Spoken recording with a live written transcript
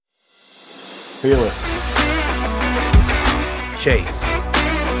Fearless. Chase.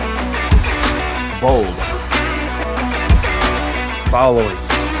 Bold. Following.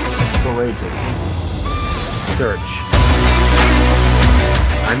 Courageous. Search.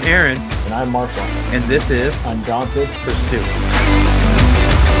 I'm Aaron. And I'm Marshall. And this is Undaunted Pursuit.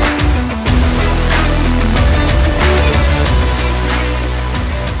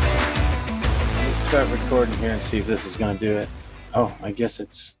 Let's start recording here and see if this is going to do it. Oh, I guess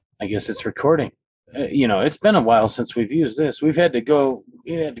it's recording. It's been a while since we've used this. We had to go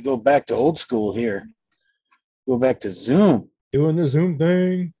back to old school here. Go back to Zoom. doing the Zoom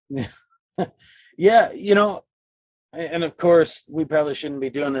thing. Yeah, and of course we probably shouldn't be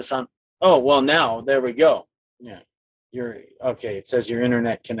doing this on. Oh, well, now there we go. Yeah, you're okay. It says your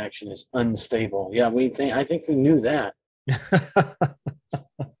internet connection is unstable. Yeah, I think we knew that.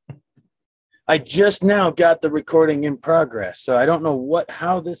 I just now got the recording in progress, so I don't know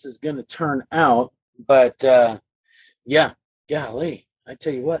how this is going to turn out. But yeah, golly, I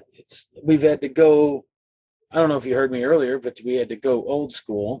tell you what, we've had to go. I don't know if you heard me earlier, but we had to go old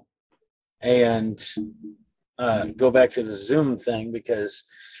school and go back to the Zoom thing because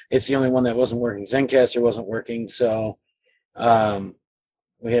it's the only one that wasn't working. Zencastr wasn't working, so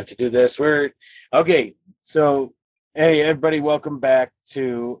we have to do this. Okay. So, hey, everybody, welcome back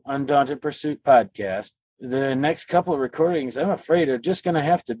to Undaunted Pursuit Podcast. The next couple of recordings, I'm afraid, are just going to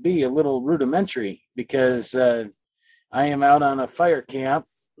have to be a little rudimentary because I am out on a fire camp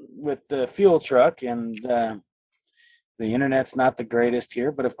with the fuel truck, and the internet's not the greatest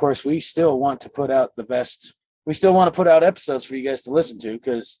here. But of course, we still want to put out the best. We still want to put out episodes for you guys to listen to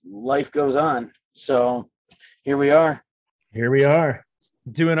because life goes on. So here we are. Here we are,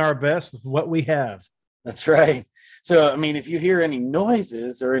 doing our best with what we have. That's right. So, I mean, if you hear any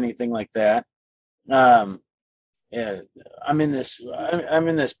noises or anything like that, yeah, I'm in this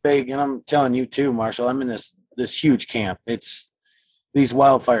big, and I'm telling you too, Marshall, I'm in this huge camp. These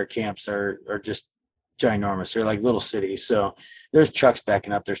wildfire camps are just ginormous. They're like little cities. So there's trucks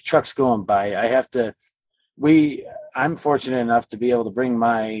backing up. There's trucks going by. I'm fortunate enough to be able to bring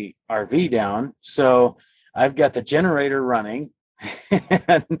my RV down. So I've got the generator running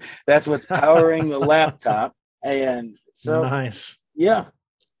and that's what's powering the laptop. And so nice. Yeah.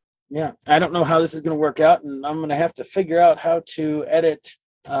 I don't know how this is going to work out, and I'm going to have to figure out how to edit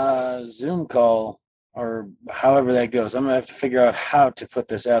Zoom call or however that goes. I'm going to have to figure out how to put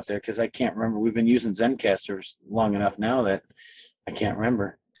this out there because I can't remember. We've been using Zencastr long enough now that I can't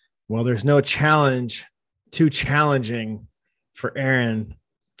remember. Well, there's no challenge too challenging for Aaron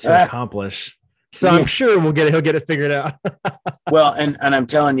to accomplish. So I'm sure he'll get it figured out. Well, and I'm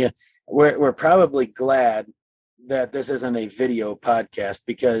telling you, we're probably glad that this isn't a video podcast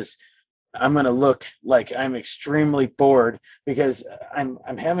because I'm going to look like I'm extremely bored because I'm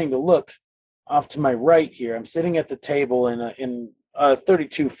having to look off to my right here. I'm sitting at the table in a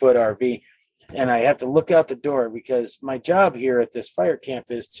 32-foot RV, and I have to look out the door because my job here at this fire camp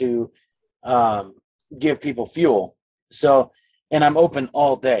is to give people fuel. So, and I'm open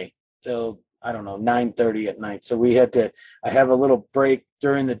all day till, I don't know, 9:30 at night. So I have a little break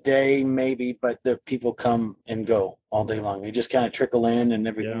during the day maybe, but the people come and go all day long. They just kind of trickle in and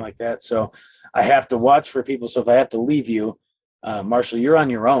everything like that. So I have to watch for people. So if I have to leave you, Marshall, you're on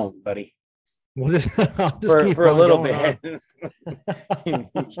your own, buddy. We'll just for a little bit.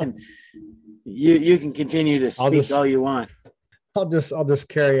 you can continue to speak all you want. I'll just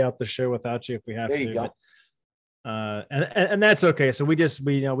carry out the show without you if we have to. There you go. And that's okay. So we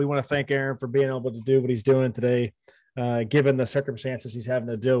want to thank Aaron for being able to do what he's doing today, given the circumstances he's having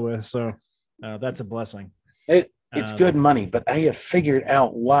to deal with. So that's a blessing. It's good money, but I have figured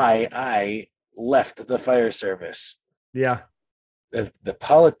out why I left the fire service. Yeah. The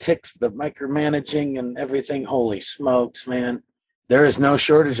politics, the micromanaging and everything. Holy smokes, man. There is no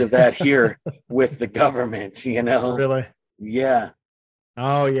shortage of that here with the government, Really? Yeah.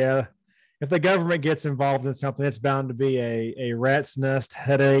 Oh, yeah. If the government gets involved in something, it's bound to be a rat's nest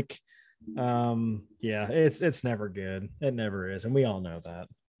headache. Yeah, it's never good. It never is, and we all know that.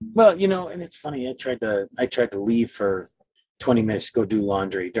 Well, and it's funny. I tried to leave for 20 minutes to go do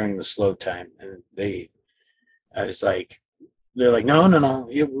laundry during the slow time, and they're like, no,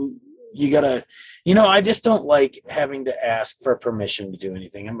 you gotta. I just don't like having to ask for permission to do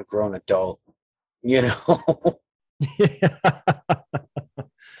anything. I'm a grown adult, Yeah.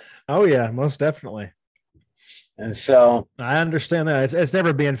 Oh yeah, most definitely. And so I understand that it's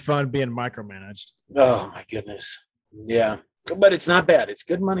never been fun being micromanaged. Oh my goodness. Yeah. But it's not bad. It's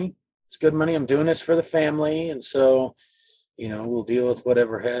good money. It's good money. I'm doing this for the family. And so, we'll deal with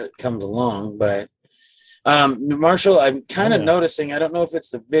whatever comes along. But Marshall, I'm kind of Yeah. noticing, I don't know if it's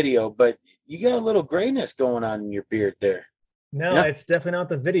the video, but you got a little grayness going on in your beard there. No, Yeah. it's definitely not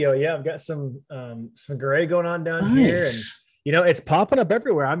the video. Yeah, I've got some gray going on down here, and Nice. it's popping up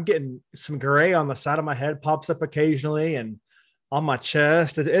everywhere. I'm getting some gray on the side of my head, pops up occasionally, and on my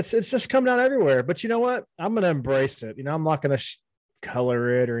chest. It's just coming out everywhere. But you know what? I'm gonna embrace it. I'm not gonna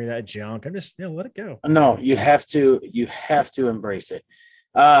color it or any of that junk. I'm just let it go. No, you have to embrace it.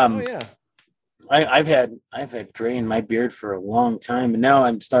 Oh Um, yeah. I've had gray in my beard for a long time, and now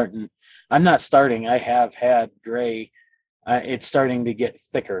I'm not starting. I have had gray. It's starting to get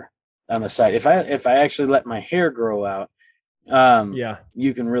thicker on the side. If I actually let my hair grow out, Yeah.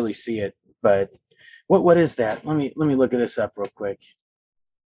 you can really see it. But what is that? Let me look at this up real quick.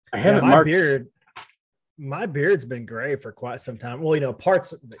 I have Yeah, it marked. my beard's been gray for quite some time. Well,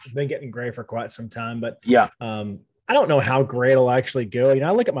 parts have been getting gray for quite some time, but Yeah. I don't know how gray it'll actually go.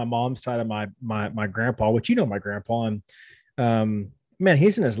 I look at my mom's side of my grandpa, which my grandpa, and man,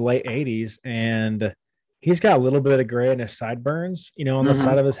 he's in his late 80s, and he's got a little bit of gray in his sideburns, on the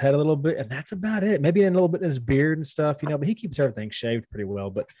side of his head a little bit, and that's about it. Maybe a little bit in his beard and stuff, but he keeps everything shaved pretty well.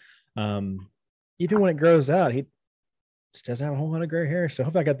 But even when it grows out, he just doesn't have a whole lot of gray hair. So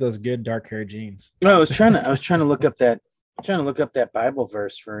hopefully I got those good dark hair genes. No, I was trying to look up that Bible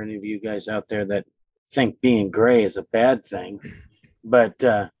verse for any of you guys out there that think being gray is a bad thing, but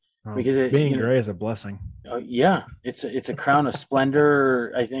because being gray is a blessing. Yeah, it's a crown of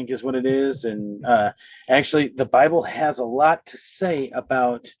splendor, I think is what it is. And actually, the Bible has a lot to say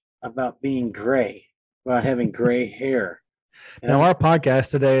about being gray, about having gray hair. Now, our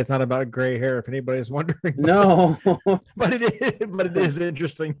podcast today is not about gray hair, if anybody's wondering. No, but it is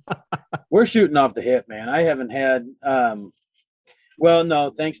interesting. We're shooting off the hip, man. I haven't had. Well, no,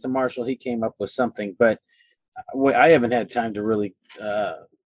 thanks to Marshall, he came up with something, but I haven't had time to really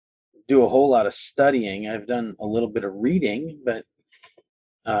do a whole lot of studying. I've done a little bit of reading, but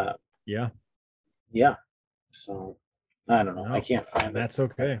yeah. So I don't know. No, I can't find that's it.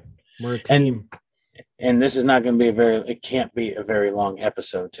 Okay. We're a team. And this is not going to be it can't be a very long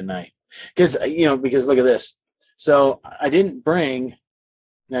episode tonight because look at this. So I didn't bring,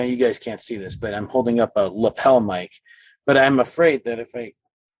 now you guys can't see this, but I'm holding up a lapel mic, but I'm afraid that if I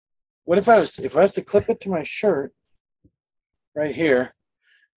was to clip it to my shirt right here,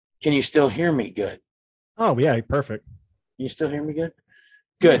 can you still hear me good? Oh yeah. Perfect. You still hear me good?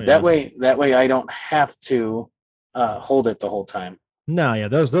 Good. Oh, yeah. That way I don't have to hold it the whole time. No, yeah,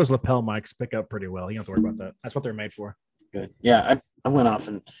 those lapel mics pick up pretty well. You don't have to worry about that. That's what they're made for. Good. Yeah, I went off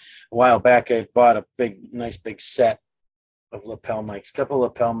and a while back I bought a nice big set of lapel mics, couple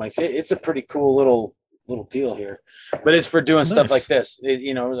lapel mics. It's a pretty cool little deal here, but it's for doing stuff like this.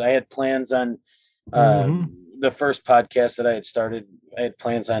 I had plans on the first podcast that I had started. I had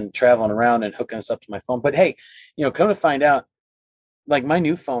plans on traveling around and hooking us up to my phone. But hey, come to find out, like my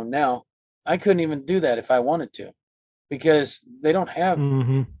new phone now, I couldn't even do that if I wanted to, because they don't have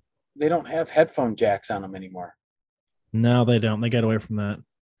headphone jacks on them anymore. No, they don't. They got away from that.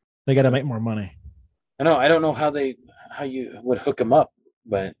 They got to make more money. I know. I don't know how you would hook them up,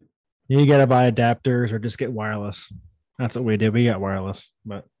 but you got to buy adapters or just get wireless. That's what we did. We got wireless,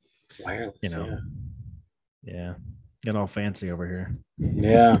 but wireless, yeah, get all fancy over here.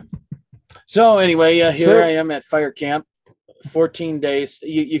 Yeah. So anyway, here I am at fire camp. 14 days.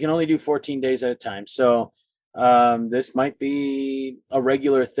 You can only do 14 days at a time. So this might be a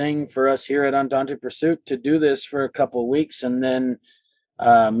regular thing for us here at Undaunted Pursuit to do this for a couple of weeks, and then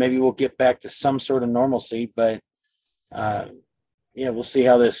maybe we'll get back to some sort of normalcy. But we'll see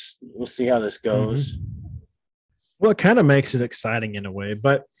how this goes. Well, it kind of makes it exciting in a way,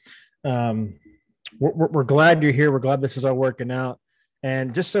 but we're glad you're here. We're glad this is all working out,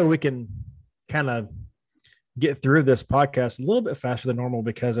 and just so we can kind of get through this podcast a little bit faster than normal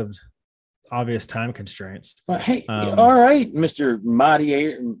because of obvious time constraints. Well, hey, all right, Mr.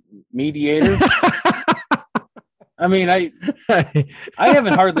 Mediator. I mean, I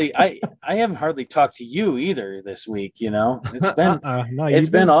haven't hardly talked to you either this week. It's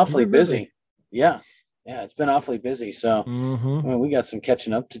been awfully busy. Yeah, it's been awfully busy. So we got some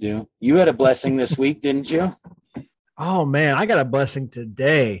catching up to do. You had a blessing this week, didn't you? Oh man, I got a blessing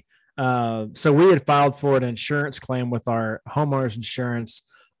today. So we had filed for an insurance claim with our homeowners insurance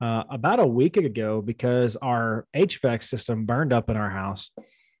about a week ago because our HVAC system burned up in our house.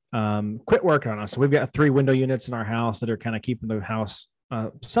 Quit working on us. So we've got 3 window units in our house that are kind of keeping the house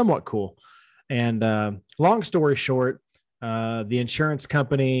somewhat cool. And long story short, the insurance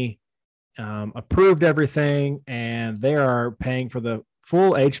company approved everything, and they are paying for the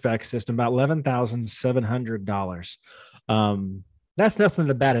full HVAC system about $11,700. That's nothing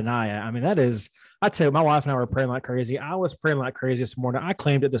to bat an eye at. I mean, that is I tell you, my wife and I were praying like crazy. I was praying like crazy this morning. I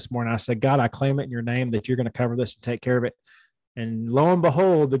claimed it this morning. I said, God, I claim it in your name that you're going to cover this and take care of it. And lo and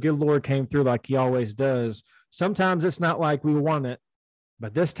behold, the good Lord came through like he always does. Sometimes it's not like we want it,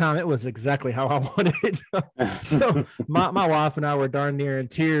 but this time it was exactly how I wanted it. So my wife and I were darn near in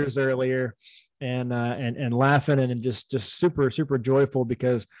tears earlier and laughing and just super, super joyful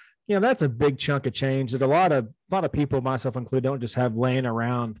because, you know, that's a big chunk of change that a lot of people, myself included, don't just have laying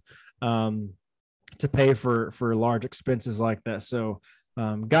around to pay for large expenses like that. So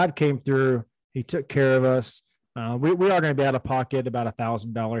God came through. He took care of us. We are going to be out of pocket about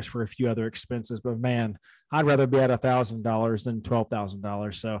 $1,000 for a few other expenses, but man, I'd rather be at $1,000 than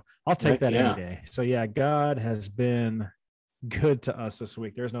 $12,000. So I'll take that any day. So yeah, God has been good to us this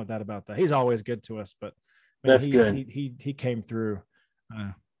week. There's no doubt about that. He's always good to us, but man, that's good. He came through.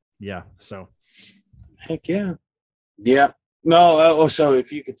 Yeah. So heck yeah. Yeah. No. So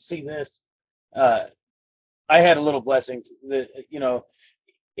if you could see this, I had a little blessing that, you know,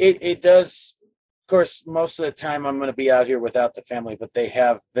 it does. Of course, most of the time I'm going to be out here without the family, but they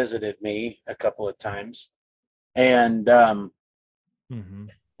have visited me a couple of times. And and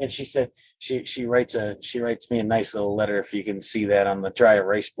she said she writes me a nice little letter. If you can see that on the dry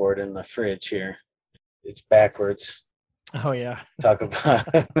erase board in the fridge here, it's backwards. Oh yeah. Talk about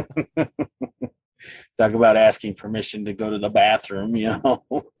asking permission to go to the bathroom, you know.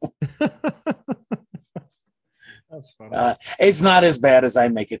 That's funny. It's not as bad as I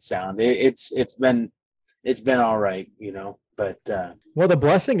make it sound. It's been all right, you know. But well, the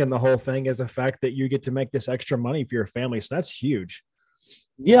blessing in the whole thing is the fact that you get to make this extra money for your family, so that's huge.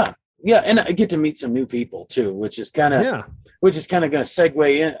 Yeah, and I get to meet some new people too, which is kind of going to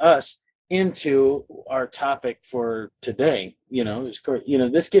segue us into our topic for today. You know,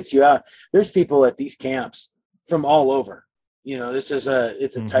 this gets you out. There's people at these camps from all over. You know, this is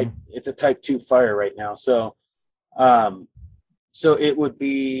it's a type 2 fire right now. So it would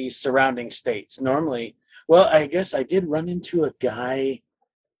be surrounding states. Normally, well, I guess I did run into a guy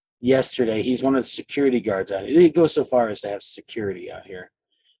yesterday. He's one of the security guards out here. He goes so far as to have security out here.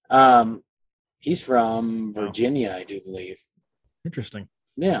 He's from Virginia, I do believe. Interesting.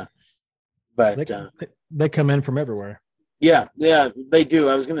 Yeah. But so they come in from everywhere. Yeah, they do.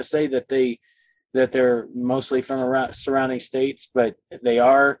 I was going to say that they're mostly from around surrounding states, but they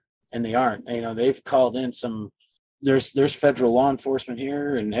are and they aren't. You know, they've called in some. There's federal law enforcement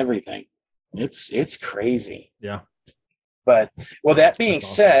here and everything. It's crazy. Yeah. But well, that being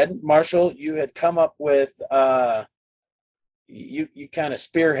said, Marshall, you had come up with you kind of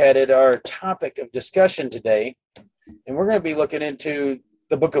spearheaded our topic of discussion today, and we're going to be looking into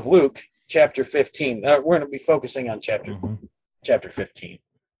the book of Luke, chapter 15. We're going to be focusing on chapter 15.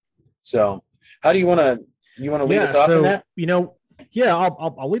 So, how do you want to lead us off in that? You know, yeah,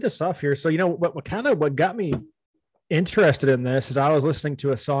 I'll lead us off here. So, you know, what got me interested in this is I was listening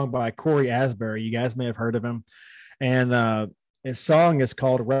to a song by Corey Asbury. You guys may have heard of him. And his song is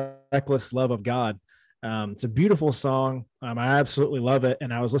called Reckless Love of God. It's a beautiful song. I absolutely love it.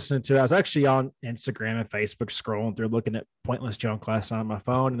 And I was listening to it. I was actually on Instagram and Facebook scrolling through looking at pointless junk last night on my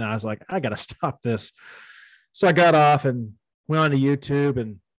phone. And I was like, I got to stop this. So I got off and went on to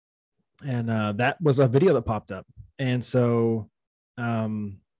YouTube and that was a video that popped up. And so I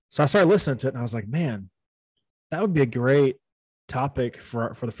started listening to it and I was like, man, that would be a great topic for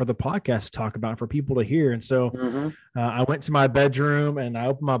the podcast to talk about for people to hear. And so I went to my bedroom and I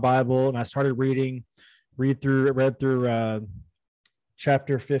opened my Bible and I started read through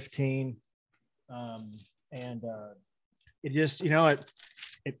chapter 15. And it just, you know,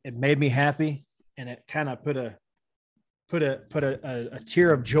 it made me happy and it kind of put a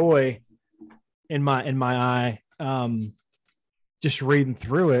tear of joy in my eye, just reading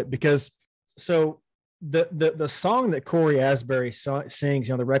through it because the song that Corey Asbury sings,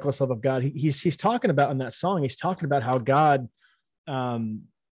 you know, the reckless love of God, he's talking about in that song, he's talking about how God,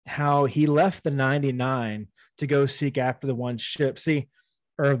 how he left the 99 to go seek after the one ship.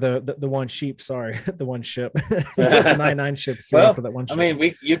 Or the one sheep, sorry, the one ship, 99 ships. Well, for that one ship. I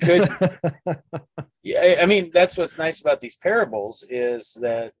mean, you could, yeah. I mean, that's what's nice about these parables is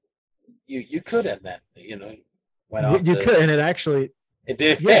that you could have that, you know, could, and it actually. It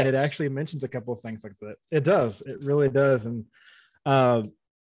did. Yeah, it actually mentions a couple of things like that. It does. It really does. And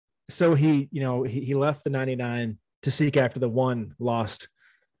so he left the 99 to seek after the one lost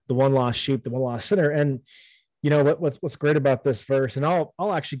sheep, the one lost sinner. And you know what's great about this verse, and I'll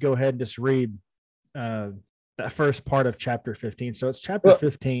actually go ahead and just read that first part of chapter 15. So it's chapter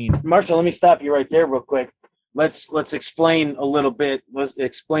 15. Marshall, let me stop you right there real quick. Let's explain a little bit. Let's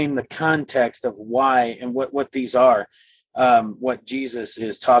explain the context of why and what these are. what Jesus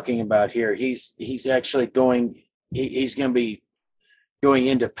is talking about here. He's actually he's going to be going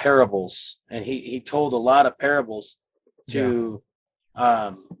into parables, and he told a lot of parables to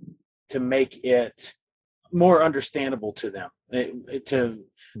make it more understandable to them, to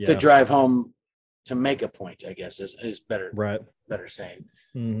drive home, to make a point, I guess is better, right? Better saying.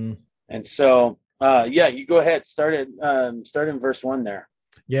 Mm-hmm. And so, you go ahead. Start in verse 1 there.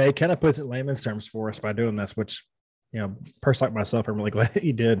 Yeah, he kind of puts it in layman's terms for us by doing this, which, person like myself, I'm really glad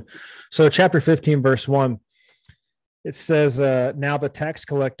he did. So chapter 15, verse 1, it says, now the tax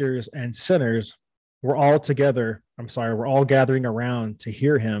collectors and sinners were all gathering around to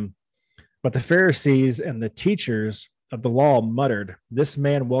hear him. But the Pharisees and the teachers of the law muttered, this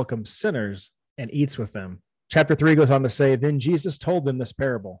man welcomes sinners and eats with them. Chapter 3 goes on to say, then Jesus told them this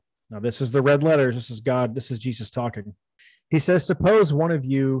parable. Now, this is the red letters. This is God. This is Jesus talking. He says, suppose one of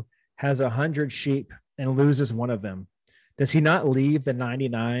you has 100 sheep and loses one of them. Does he not leave the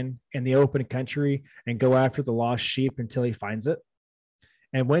 99 in the open country and go after the lost sheep until he finds it?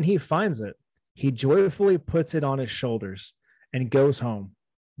 And when he finds it, he joyfully puts it on his shoulders and goes home.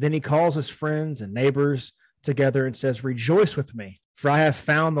 Then he calls his friends and neighbors together and says, rejoice with me, for I have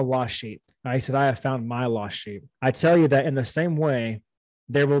found the lost sheep. He said, I have found my lost sheep. I tell you that in the same way,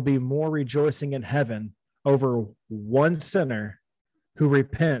 there will be more rejoicing in heaven over one sinner who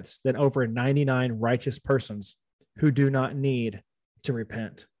repents than over 99 righteous persons who do not need to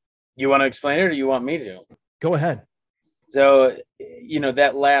repent. You want to explain it, or you want me to? Go ahead. So,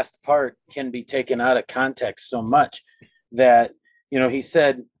 that last part can be taken out of context so much that,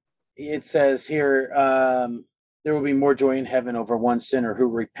 it says here, there will be more joy in heaven over one sinner who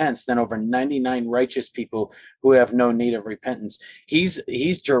repents than over 99 righteous people who have no need of repentance.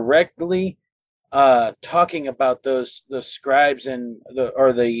 He's directly talking about those scribes and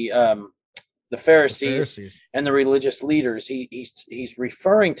the Pharisees and the religious leaders. He's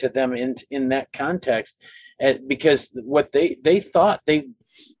referring to them in that context, because what they thought, they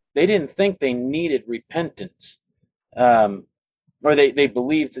didn't think they needed repentance, or they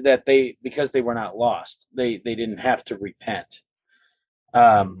believed that because they were not lost, they didn't have to repent,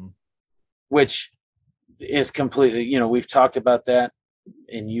 which is completely, we've talked about that,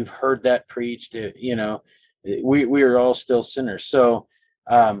 and you've heard that preached. We are all still sinners. So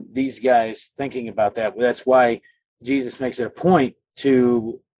these guys thinking about that, that's why Jesus makes it a point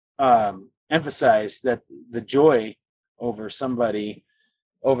to emphasize that the joy over somebody,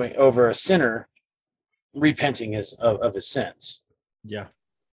 over a sinner repenting of his sins. Yeah,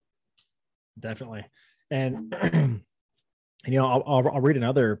 definitely. And I'll read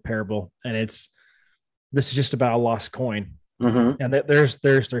another parable, and this is just about a lost coin. Mm-hmm. And there's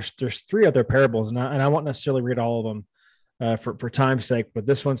 3 other parables, and I won't necessarily read all of them for time's sake, but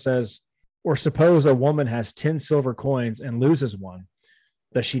this one says, or suppose a woman has 10 silver coins and loses one.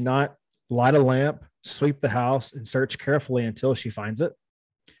 Does she not light a lamp, sweep the house, and search carefully until she finds it?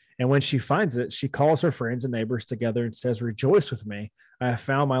 And when she finds it, she calls her friends and neighbors together and says, rejoice with me, I have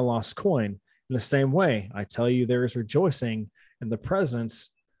found my lost coin. In the same way, I tell you, there is rejoicing in the presence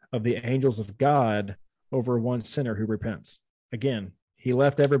of the angels of God over one sinner who repents. Again, he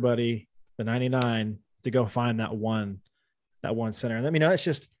left everybody, the 99, to go find that one sinner. And it's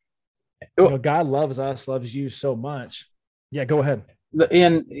just, God loves us, loves you so much. Yeah, go ahead.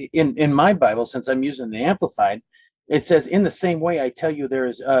 In my Bible, since I'm using the Amplified, it says, in the same way, I tell you, there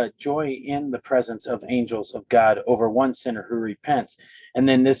is joy in the presence of angels of God over one sinner who repents. And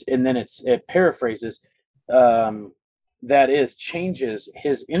then it paraphrases, that is, changes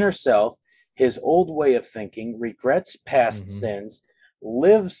his inner self, his old way of thinking, regrets past sins,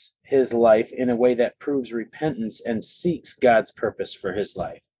 lives his life in a way that proves repentance, and seeks God's purpose for his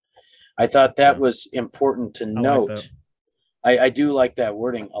life. I thought that was important to note. I do like that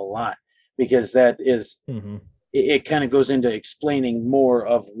wording a lot, because that is, it kind of goes into explaining more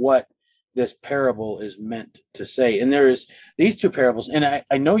of what this parable is meant to say. And there is these 2 parables, and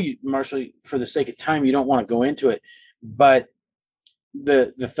I know you, Marshall, for the sake of time, you don't want to go into it, but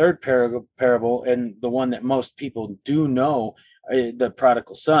the third parable, and the one that most people do know, the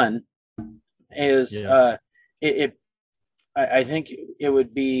prodigal son, is I think it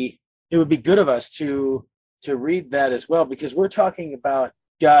would be good of us to read that as well, because we're talking about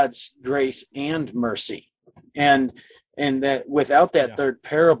God's grace and mercy, and that without that third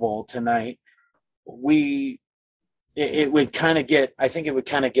parable tonight, it would kind of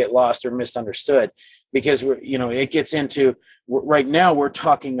get lost or misunderstood, because it gets into, right now we're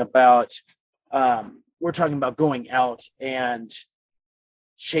talking about going out and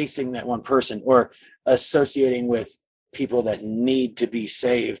chasing that one person, or associating with people that need to be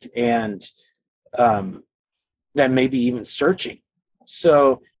saved, and that may be even searching.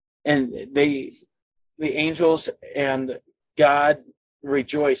 So, and the angels and God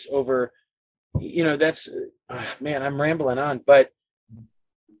rejoice over, that's, man, I'm rambling on, but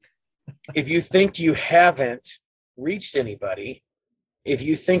if you think you haven't reached anybody, if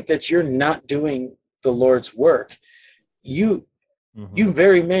you think that you're not doing the Lord's work, you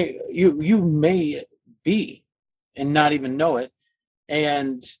may be and not even know it,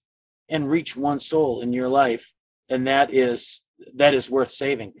 and reach one soul in your life, and that is worth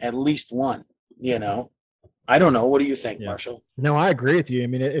saving, at least one. I don't know. What do you think, Marshall? No, I agree with you. I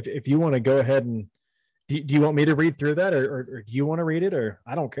mean, if you want to go ahead and do you want me to read through that, or do you want to read it, or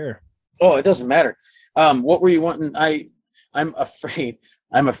I don't care. Oh, it doesn't matter. What were you wanting? I'm afraid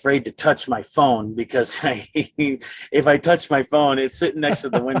to touch my phone, because if I touch my phone, it's sitting next to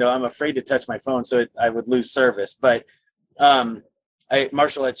the window. I'm afraid to touch my phone, so I would lose service. But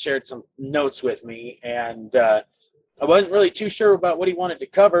Marshall had shared some notes with me, and I wasn't really too sure about what he wanted to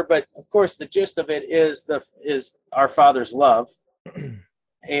cover. But of course, the gist of it is our Father's love,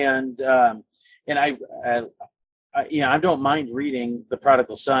 and I don't mind reading the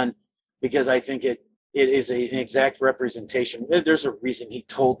Prodigal Son, because I think it is an exact representation. There's a reason he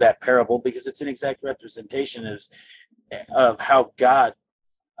told that parable, because it's an exact representation of how God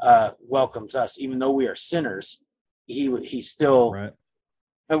welcomes us, even though we are sinners. He still. Right.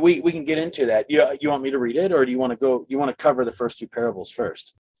 We can get into that. You want me to read it, or do you want to go? You want to cover the first two parables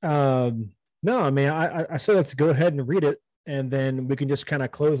first? No, I mean, I said let's go ahead and read it, and then we can just kind of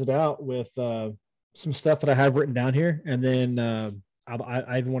close it out with some stuff that I have written down here, and then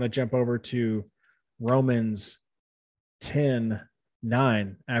I even want to jump over to Romans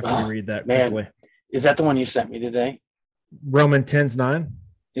 10:9 after we read that quickly. Is that the one you sent me today? Romans 10:9.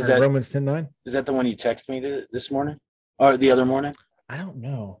 Is that Romans 10:9? Is that the one you texted me this morning or the other morning? I don't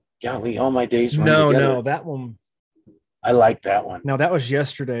know. Golly, all my days run together. No, that one. I like that one. No, that was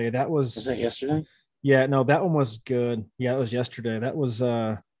yesterday. Was that yesterday? Yeah, no, that one was good. Yeah, it was yesterday. That was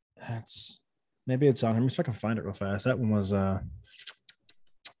maybe it's on here. Let me see if I can find it real fast. That one was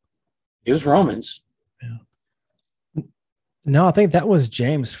it was Romans. Yeah. No, I think that was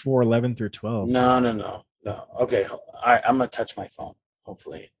James 4:11 through 12. No. Okay, I'm gonna touch my phone.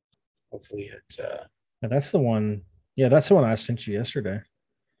 Hopefully it. That's the one. Yeah, that's the one I sent you yesterday.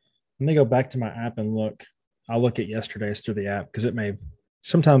 Let me go back to my app and look. I'll look at yesterday's through the app, because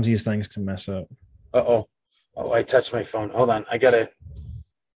sometimes these things can mess up. Oh, I touched my phone. Hold on. I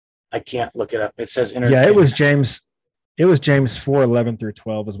can't look it up. It says Yeah, it was James 4:11 through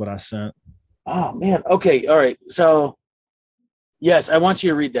 12 is what I sent. Oh man. Okay. All right. So yes, I want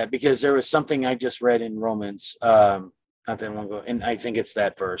you to read that, because there was something I just read in Romans not that long ago, and I think it's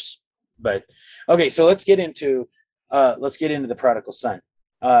that verse. But okay, so let's get into the prodigal son,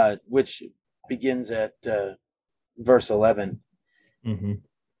 which begins at verse 11. Mm-hmm.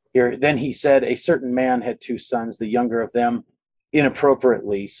 Here, then he said, a certain man had two sons. The younger of them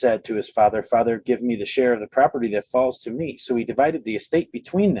inappropriately said to his father, "Father, give me the share of the property that falls to me." So he divided the estate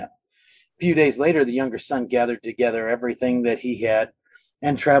between them. A few days later, the younger son gathered together everything that he had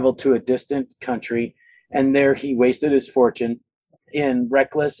and traveled to a distant country, and there he wasted his fortune in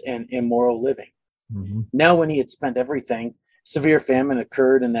reckless and immoral living. Mm-hmm. Now, when he had spent everything, severe famine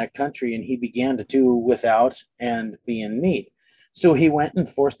occurred in that country, and he began to do without and be in need. So he went and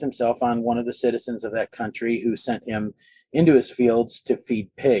forced himself on one of the citizens of that country, who sent him into his fields to feed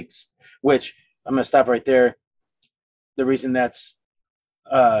pigs, which I'm going to stop right there. The reason that's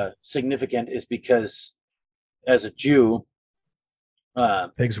significant is because as a Jew,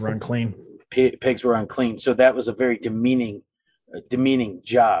 pigs were unclean. Pigs were unclean. So that was a very demeaning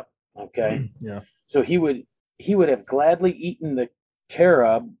job. Okay. Yeah. So he would have gladly eaten the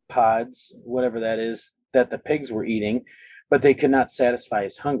carob pods, whatever that is, that the pigs were eating, but they could not satisfy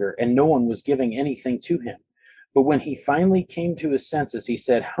his hunger, and no one was giving anything to him. But when he finally came to his senses, he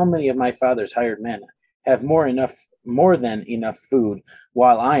said, "How many of my father's hired men have more than enough food,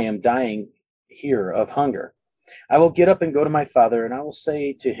 while I am dying here of hunger? I will get up and go to my father, and I will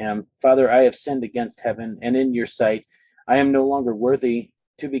say to him, 'Father, I have sinned against heaven and in your sight. I am no longer worthy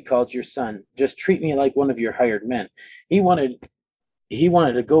to be called your son. Just treat me like one of your hired men.'" He wanted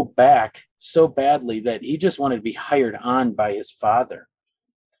to go back so badly that he just wanted to be hired on by his father.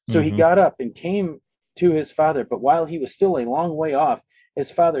 So he got up and came to his father, but while he was still a long way off, his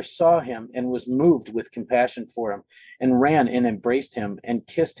father saw him and was moved with compassion for him, and ran and embraced him and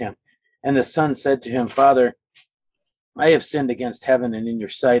kissed him. And the son said to him, "Father, I have sinned against heaven and in your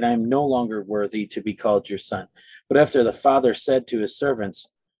sight. I am no longer worthy to be called your son." But after the father said to his servants,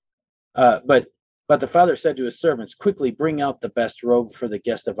 but But the father said to his servants, quickly bring out the best robe for the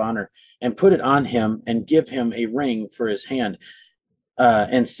guest of honor and put it on him and give him a ring for his hand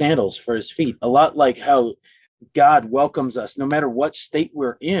and sandals for his feet. A lot like how God welcomes us, no matter what state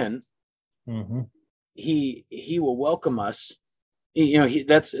we're in. Mm-hmm. He will welcome us.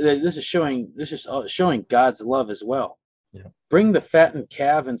 This is showing God's love as well. Yeah. Bring the fattened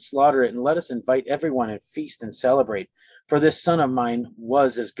calf and slaughter it, and let us invite everyone and feast and celebrate. For this son of mine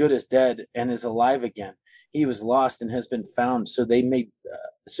was as good as dead and is alive again. He was lost and has been found. So they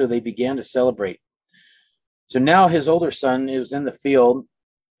began to celebrate. So now his older son was in the field,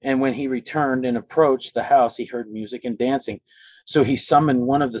 and when he returned and approached the house, he heard music and dancing. So he summoned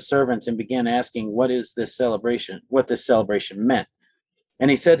one of the servants and began asking what this celebration meant. And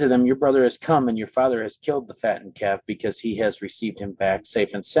he said to them, your brother has come, and your father has killed the fattened calf because he has received him back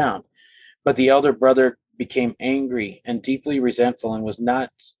safe and sound. But the elder brother became angry and deeply resentful and was not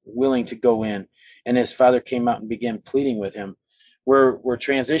willing to go in. And his father came out and began pleading with him. We're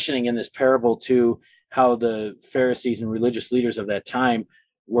transitioning in this parable to how the Pharisees and religious leaders of that time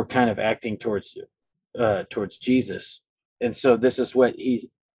were kind of acting towards Jesus. And so this is what he's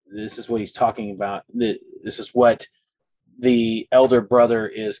talking about. This is what the elder brother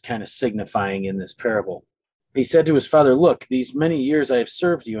is kind of signifying in this parable. He said to his father, look, these many years I have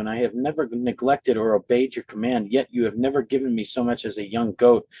served you, and I have never neglected or obeyed your command, yet you have never given me so much as a young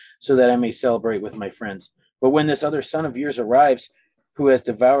goat, so that I may celebrate with my friends. But when this other son of yours arrives, who has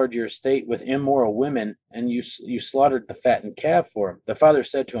devoured your estate with immoral women, and you slaughtered the fattened calf for him, the father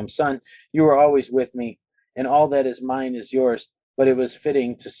said to him, son, you are always with me, and all that is mine is yours, but it was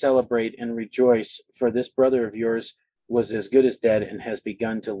fitting to celebrate and rejoice, for this brother of yours was as good as dead and has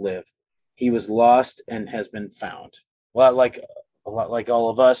begun to live. He was lost and has been found. A lot like all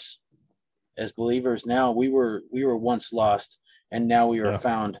of us as believers now, we were once lost and now we are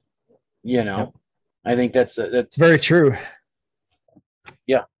found. Yep. I think that's very true.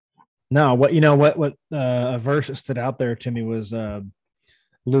 Yeah. No, what a verse that stood out there to me was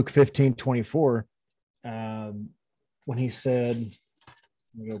Luke 15:24. When he said,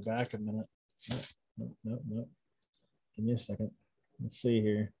 let me go back a minute. No. Give me a second. Let's see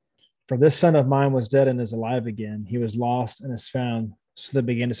here. For this son of mine was dead and is alive again. He was lost and is found. So they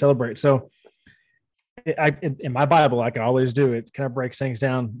began to celebrate. So in my Bible, like I always do, it kind of breaks things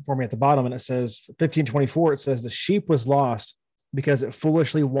down for me at the bottom. And it says 15:24, it says the sheep was lost because it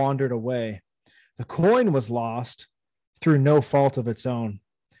foolishly wandered away. The coin was lost through no fault of its own.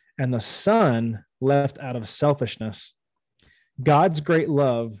 And the son left out of selfishness. God's great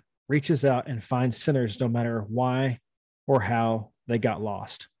love reaches out and finds sinners no matter why or how they got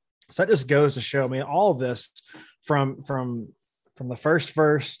lost. So that just goes to show me all of this from the first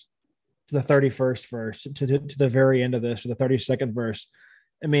verse to the 31st verse to the very end of this, to the 32nd verse.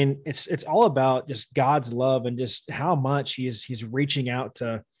 I mean, it's all about just God's love and just how much he's reaching out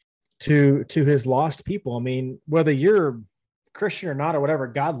to his lost people. I mean, whether you're Christian or not or whatever,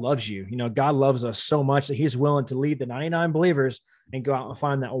 God loves you. God loves us so much that he's willing to lead the 99 believers and go out and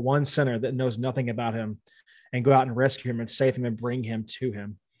find that one sinner that knows nothing about him and go out and rescue him and save him and bring him to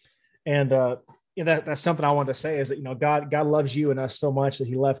him. And that's something I wanted to say is that, God loves you and us so much that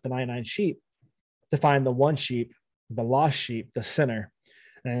he left the 99 sheep to find the one sheep, the lost sheep, the sinner.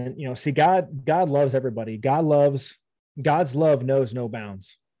 And, see, God loves everybody. God's love knows no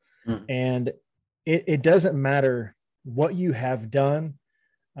bounds. And it doesn't matter what you have done.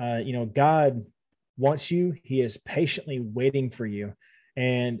 God wants you. He is patiently waiting for you,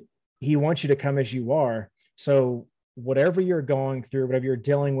 and he wants you to come as you are. So whatever you're going through, whatever you're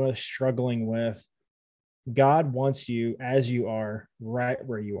dealing with, struggling with, God wants you as you are, right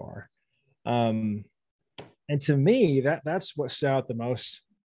where you are. And to me, that's what stood out the most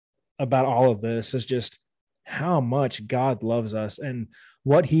about all of this is just how much God loves us and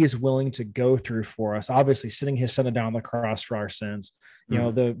what he is willing to go through for us. Obviously, sitting his son down on the cross for our sins.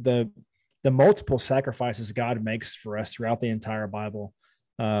 The multiple sacrifices God makes for us throughout the entire Bible.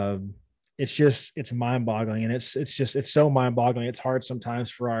 It's mind-boggling, and it's so mind-boggling. It's hard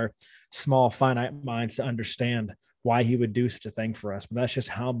sometimes for our small, finite minds to understand why he would do such a thing for us. But that's just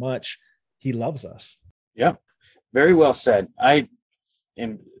how much he loves us. Yeah, very well said.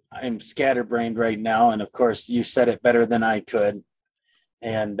 I'm scatterbrained right now, and of course, you said it better than I could.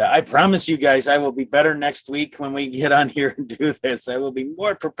 And I promise you guys, I will be better next week when we get on here and do this. I will be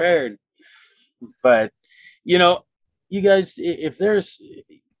more prepared. But, you guys,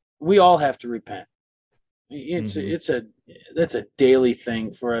 we all have to repent. That's a daily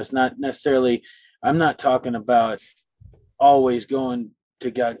thing for us. Not necessarily, I'm not talking about always going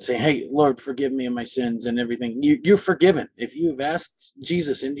to God and say, hey, Lord, forgive me of my sins and everything, you're forgiven. If you've asked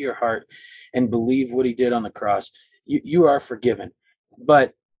Jesus into your heart and believe what he did on the cross, you are forgiven.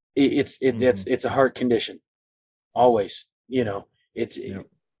 But it's a heart condition. Always,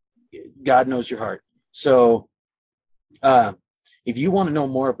 God knows your heart. So if you want to know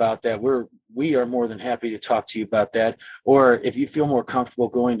more about that, we are more than happy to talk to you about that. Or if you feel more comfortable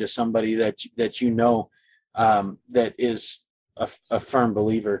going to somebody that that is a firm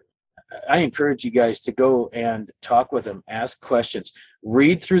believer, I encourage you guys to go and talk with them, ask questions,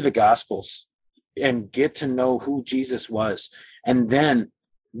 read through the Gospels, and get to know who Jesus was, and then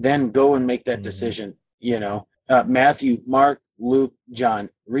go and make that decision. Matthew, Mark, Luke, John,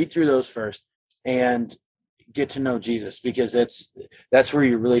 read through those first and get to know Jesus, because that's where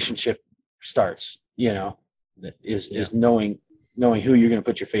your relationship starts, is knowing who you're going to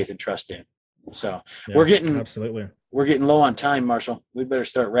put your faith and trust in. So we're getting low on time, Marshall. We better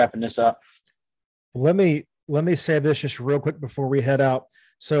start wrapping this up. Let me say this just real quick before we head out.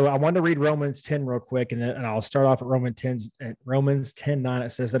 So I want to read Romans 10 real quick, and I'll start off at Romans 10:9.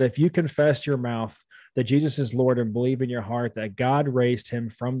 It says that if you confess your mouth that Jesus is Lord and believe in your heart that God raised him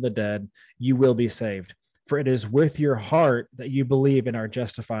from the dead, you will be saved. For it is with your heart that you believe and are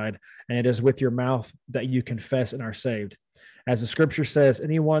justified, and it is with your mouth that you confess and are saved. As the scripture says,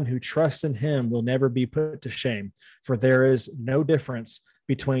 anyone who trusts in him will never be put to shame, for there is no difference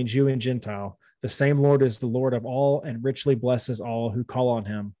between Jew and Gentile. The same Lord is the Lord of all and richly blesses all who call on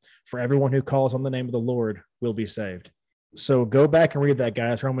him. For everyone who calls on the name of the Lord will be saved. So go back and read that,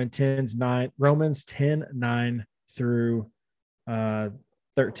 guys. Romans 10:9 through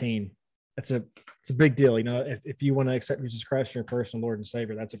 13. It's a big deal. If you want to accept Jesus Christ as your personal Lord and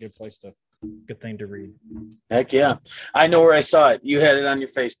Savior, that's a good thing to read. Heck yeah. I know where I saw it. You had it on your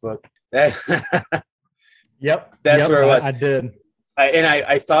Facebook. Yep. That's where it was. I did.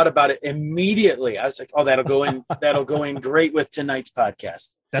 I thought about it immediately. I was like, oh, that'll go in great with tonight's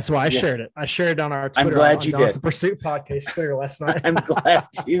podcast. That's why I shared it. I shared it on our Twitter. I'm glad you did. The Pursuit podcast Twitter last night. I'm glad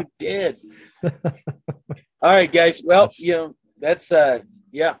you did. All right, guys. Well, that's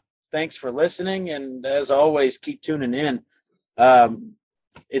thanks for listening. And as always, keep tuning in.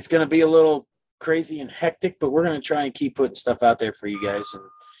 It's going to be a little crazy and hectic, but we're going to try and keep putting stuff out there for you guys.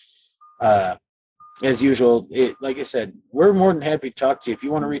 And as usual, like I said, we're more than happy to talk to you. If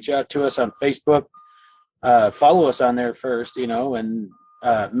you want to reach out to us on Facebook, follow us on there first, and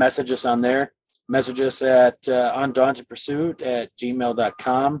message us on there. Message us at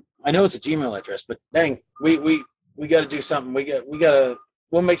undauntedpursuit@gmail.com. I know it's a Gmail address, but dang, we got to do something.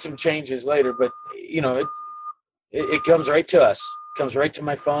 We'll make some changes later, but it comes right to us. It comes right to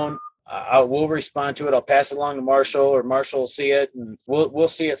my phone. We'll respond to it. I'll pass it along to Marshall, or Marshall will see it, and we'll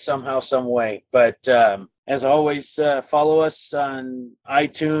see it somehow, some way. But as always, follow us on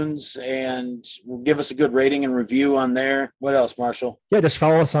iTunes and give us a good rating and review on there. What else, Marshall? Yeah, just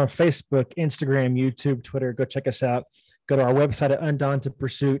follow us on Facebook, Instagram, YouTube, Twitter. Go check us out. Go to our website at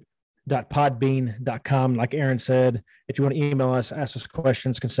undauntedpursuit.podbean.com. Like Aaron said, if you want to email us, ask us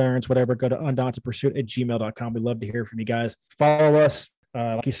questions, concerns, whatever, go to undauntedpursuit@gmail.com. We'd love to hear from you guys. Follow us.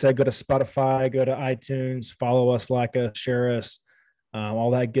 Like you said, go to Spotify, go to iTunes, follow us, like us, share us,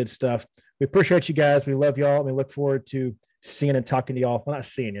 all that good stuff. We appreciate you guys. We love y'all. And we look forward to seeing and talking to y'all. Well, not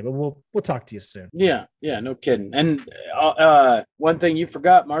seeing you, but we'll talk to you soon. Yeah, no kidding. And one thing you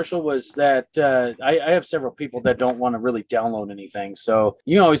forgot, Marshall, was that I have several people that don't want to really download anything. So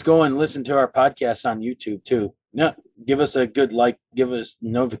you can always go and listen to our podcasts on YouTube too. No, give us a good give us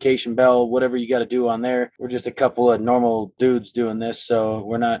notification bell, whatever you got to do on there. We're just a couple of normal dudes doing this, so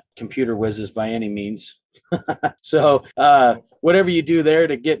we're not computer whizzes by any means. So whatever you do there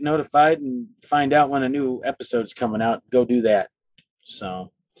to get notified and find out when a new episode's coming out, go do that.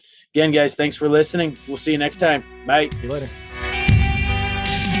 So again, guys, thanks for listening. We'll see you next time. Bye. See you later.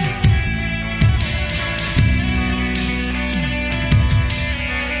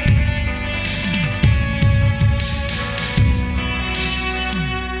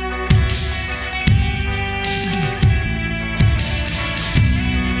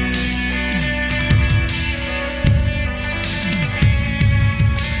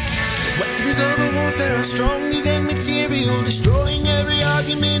 Stronger than material, destroying every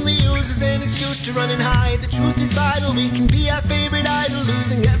argument we use as an excuse to run and hide. The truth is vital, we can be our favorite idol,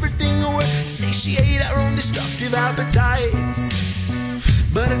 losing everything worth to satiate our own destructive appetites.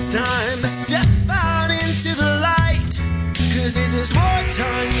 But it's time to step out into the light, cause this is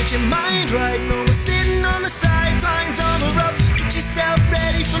wartime. Get your mind right, no more sitting on the sidelines. Armor up, get yourself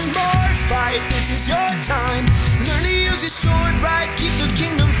ready for more fight. This is your time, learn to use your sword right. Keep the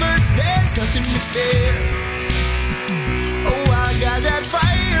kingdom first, there's nothing to fear. Oh, I got that fire.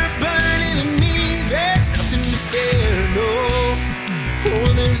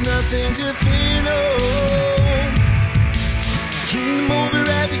 there's nothing to fear, no. Kingdom over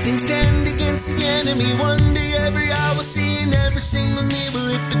everything, stand against the enemy. One day every eye will see and every single knee will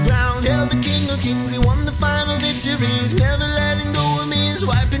hit the ground. Hail the King of Kings, he won the final victory. He's never letting go of me, he's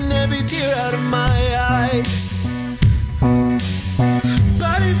wiping every tear out of my eyes.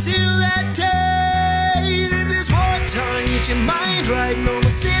 But until that day, this is wartime. Get your mind right, no more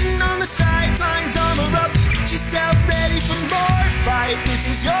sitting on the sidelines. Armor up, get yourself ready for more fight. This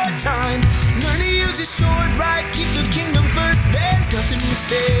is your time. Learn to use your sword right, keep the kingdom first. There's nothing to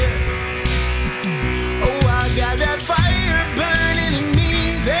fear. Oh, I got that fire burning in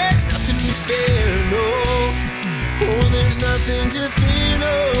me. There's nothing to fear, no. Oh, there's nothing to fear,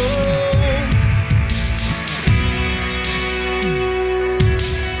 no.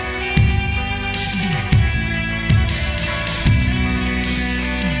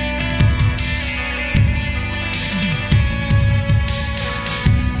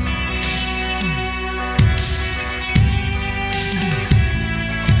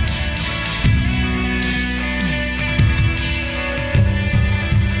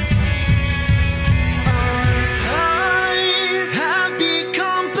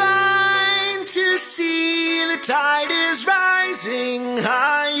 Tide is rising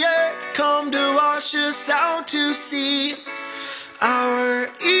higher, come to wash us out to sea. Our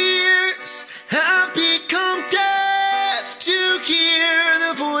ears have become deaf to hear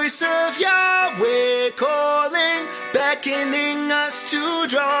the voice of Yahweh calling, beckoning us to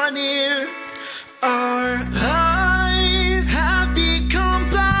draw near. Our eyes have become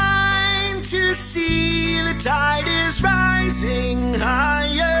blind to see. The tide is rising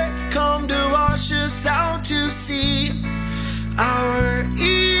higher, come to wash us out to sea. Our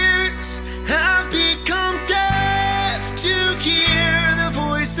ears have become deaf to hear the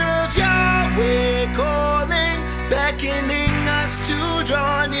voice of Yahweh calling, beckoning us to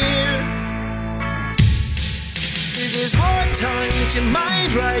draw near. This is wartime, get your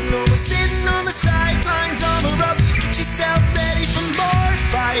mind right, no more sitting on the sidelines. Armor up, get yourself ready for more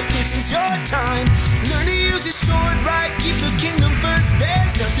fight. This is your time, learn to use your sword right, keep the kingdom first.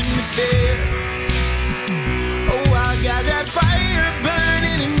 There's nothing to fear. Oh, I got that fire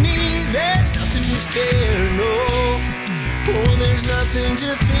burning in me. There's nothing to fear, no. Oh, there's nothing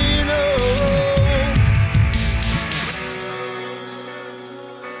to fear.